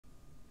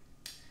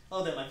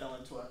Hello there, my fellow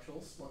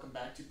intellectuals. Welcome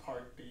back to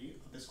part B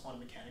of this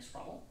quantum mechanics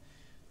problem.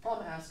 The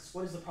problem asks,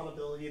 what is the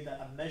probability that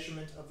a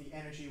measurement of the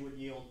energy would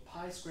yield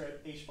pi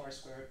squared h bar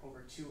squared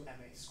over 2ma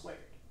squared?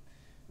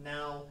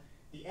 Now,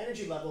 the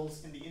energy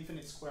levels in the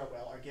infinite square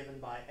well are given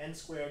by n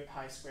squared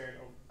pi squared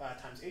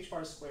times h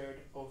bar squared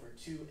over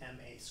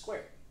 2ma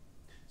squared.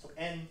 So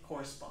n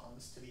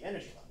corresponds to the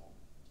energy level.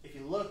 If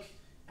you look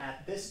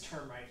at this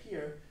term right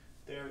here,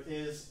 there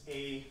is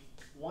a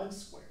 1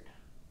 squared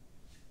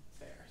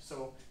there.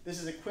 So this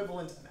is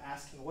equivalent of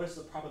asking what is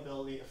the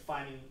probability of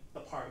finding the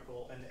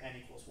particle in the n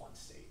equals 1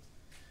 state.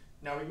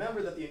 Now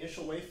remember that the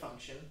initial wave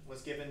function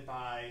was given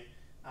by,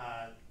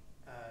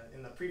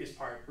 in the previous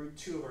part, root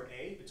 2 over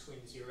a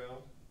between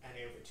 0 and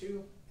a over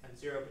 2, and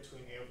 0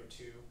 between a over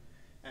 2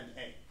 and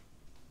a.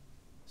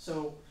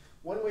 So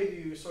one way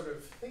to sort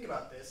of think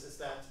about this is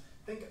that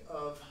think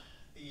of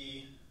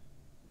the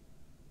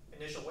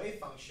initial wave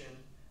function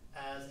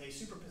as a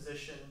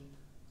superposition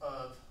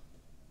of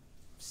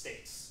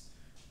states,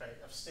 right?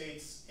 Of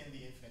states in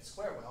the infinite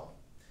square well,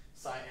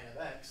 psi n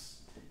of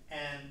x,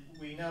 and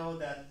we know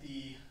that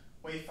the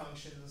wave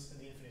functions in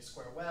the infinite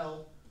square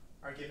well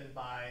are given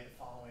by the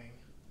following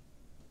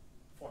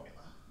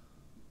formula.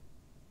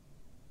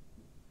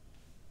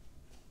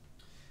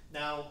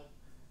 Now,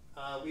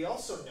 we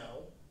also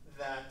know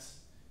that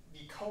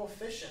the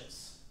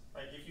coefficients,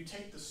 right? If you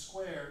take the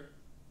square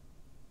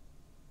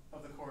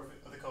of the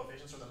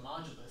coefficients, or the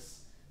modulus,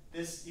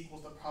 this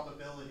equals the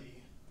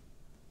probability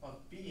of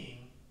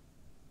being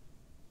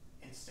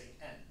in state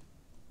n.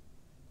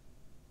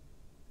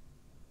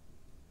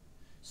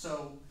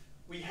 So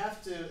we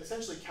have to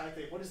essentially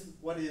calculate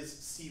what is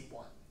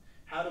C1.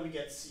 How do we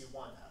get C1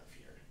 out of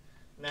here?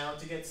 Now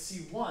to get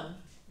C1,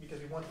 because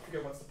we want to figure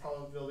out what's the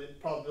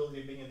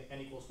probability of being in the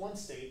n equals 1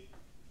 state,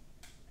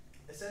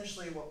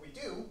 essentially what we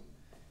do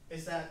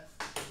is that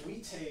we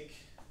take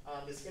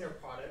this inner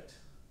product,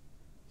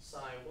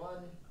 psi 1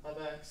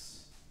 of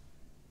x,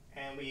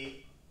 and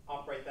we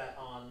operate that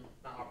on,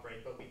 not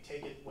operate, but we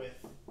take it with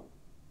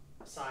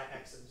psi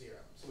x of 0.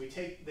 So we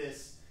take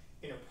this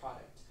inner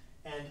product.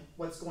 And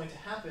what's going to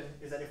happen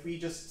is that if we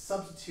just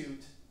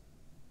substitute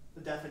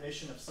the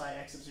definition of psi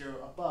x of 0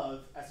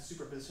 above as a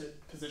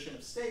superposition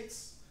of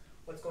states,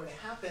 what's going to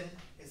happen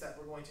is that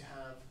we're going to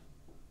have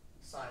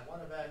psi 1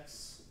 of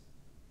x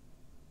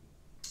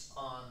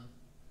on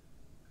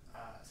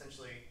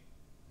essentially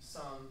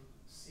sum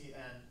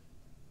cn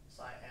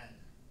psi n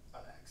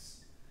of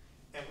x.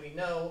 And we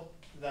know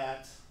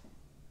that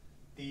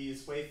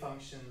these wave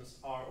functions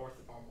are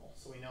orthonormal.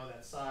 So we know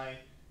that psi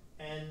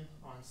n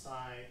on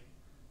psi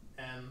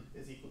m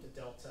is equal to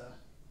delta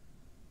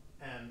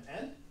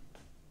mn,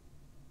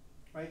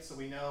 right? So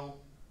we know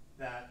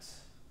that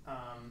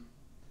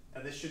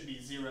that this should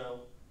be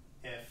 0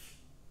 if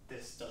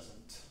this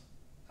doesn't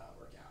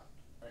work out,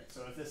 right?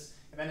 So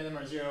if n and m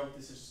are 0,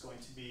 this is just going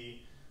to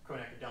be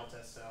Kronecker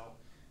delta, so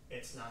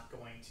it's not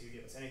going to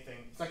give us anything.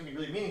 It's not going to be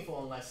really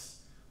meaningful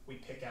unless we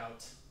pick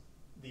out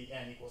the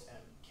n equals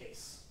m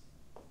case.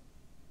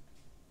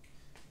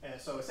 And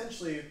so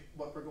essentially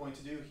what we're going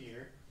to do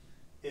here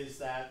is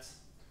that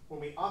when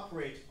we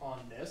operate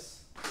on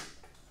this,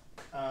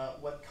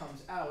 what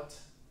comes out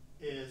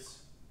is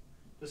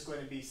just going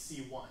to be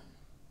C1,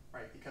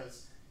 right?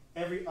 Because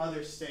every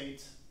other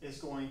state is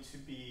going to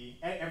be,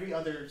 every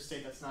other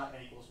state that's not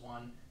n equals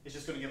 1 is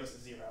just going to give us a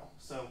 0.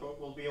 So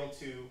we'll be able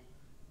to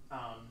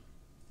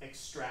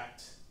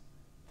extract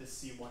the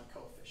C1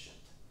 coefficient.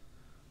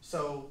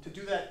 So to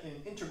do that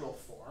in integral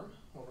form,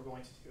 what we're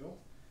going to do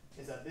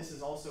is that this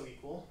is also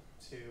equal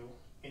to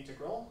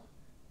integral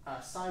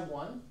psi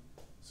 1.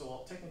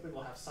 So technically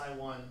we'll have psi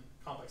 1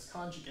 complex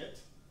conjugate,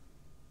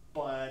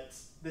 but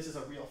this is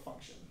a real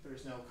function.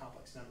 There's no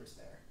complex numbers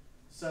there.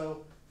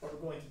 So what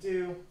we're going to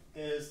do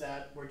is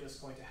that we're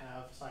just going to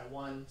have psi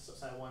 1. So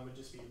psi 1 would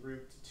just be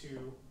root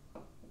 2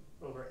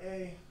 over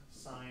a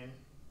sine.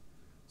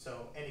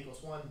 So n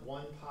equals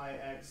 1 pi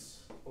x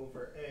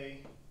over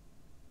a.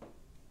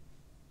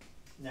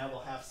 Now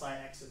we'll have psi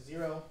x of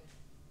 0,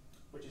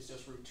 which is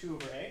just root 2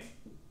 over a.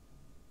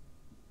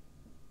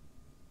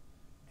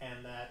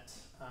 And that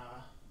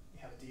we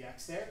have a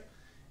dx there.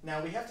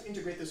 Now we have to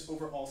integrate this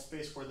over all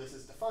space where this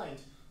is defined,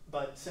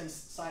 but since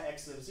psi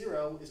x of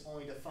 0 is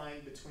only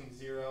defined between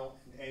 0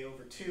 and a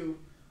over 2,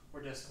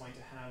 we're just going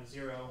to have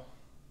 0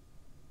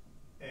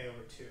 a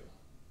over 2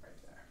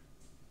 right there.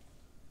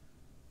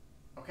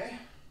 Okay,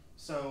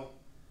 so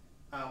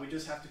we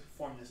just have to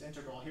perform this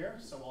integral here.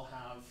 So we'll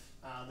have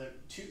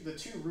the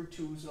two root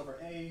 2's over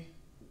a.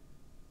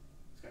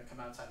 It's going to come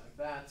outside like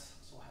that.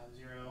 So we'll have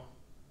 0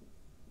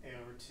 a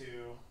over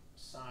 2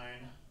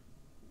 sine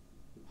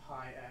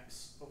pi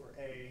x over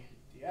a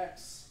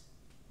dx.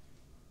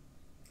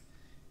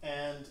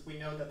 And we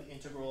know that the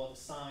integral of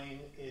the sine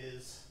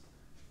is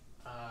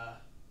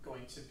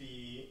going to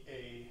be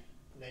a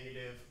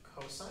negative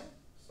cosine.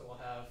 So we'll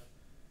have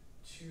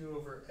 2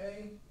 over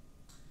a.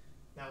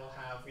 Now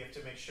we have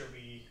to make sure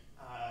we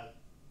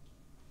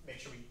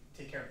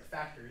take care of the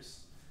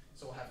factors.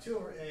 So we'll have 2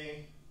 over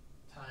a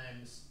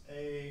times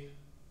a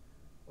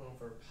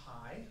over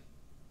pi.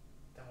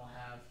 Then we'll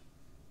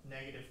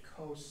negative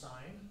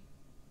cosine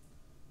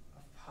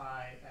of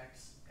pi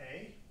x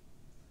a,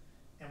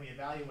 and we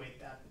evaluate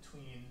that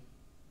between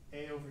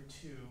a over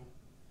 2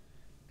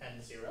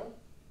 and 0.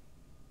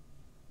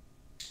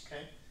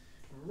 Okay,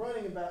 I'm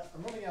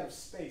running out of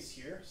space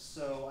here,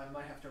 so I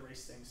might have to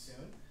erase things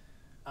soon.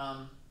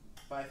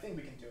 But I think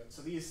we can do it.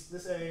 So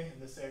this a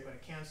and this a are going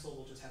to cancel.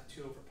 We'll just have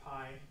 2 over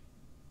pi.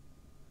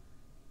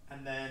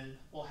 And then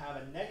we'll have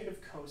a negative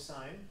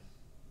cosine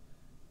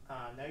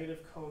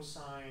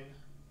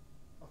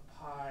of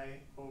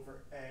pi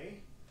over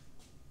a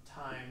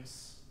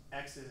times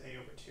x is a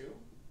over 2.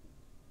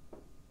 So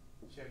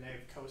you have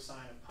negative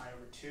cosine of pi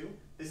over 2.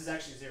 This is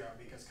actually 0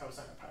 because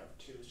cosine of pi over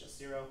 2 is just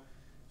 0.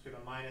 So we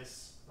have a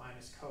minus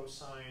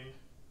cosine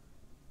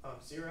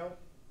of 0.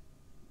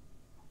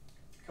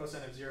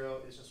 Cosine of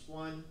 0 is just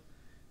 1.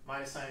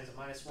 Minus sign is a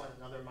minus 1.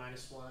 Another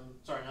minus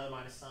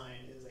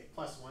sign is a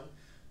plus 1.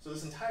 So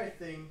this entire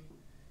thing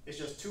is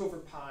just 2 over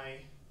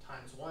pi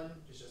times 1,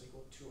 which is just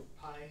equal to 2 over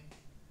pi.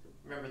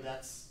 Remember,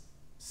 that's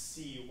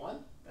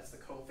C1. That's the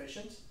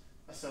coefficient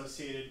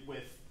associated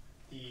with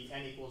the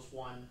n equals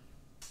 1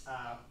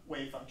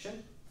 wave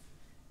function.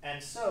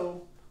 And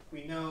so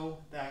we know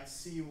that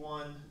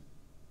C1,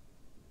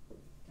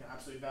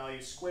 absolute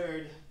value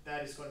squared,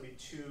 that is going to be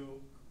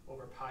 2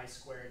 over pi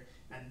squared.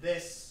 And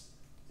this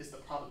is the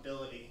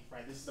probability,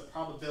 right? This is the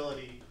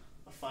probability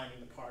of finding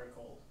the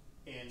particle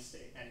in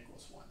state n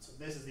equals 1. So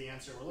this is the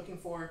answer we're looking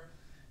for.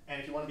 And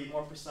if you want to be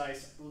more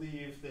precise, I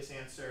believe this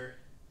answer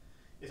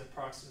is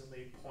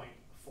approximately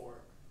 0.4.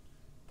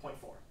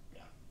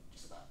 Yeah,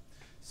 just about.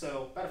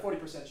 So about a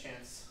 40%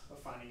 chance of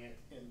finding it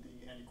in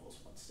the n equals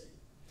 1 state.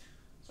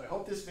 So I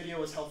hope this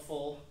video was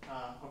helpful.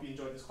 Hope you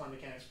enjoyed this quantum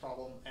mechanics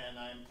problem, and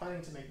I'm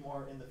planning to make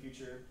more in the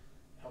future.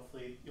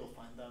 Hopefully you'll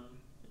find them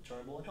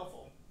enjoyable and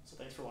helpful. So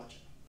thanks for watching.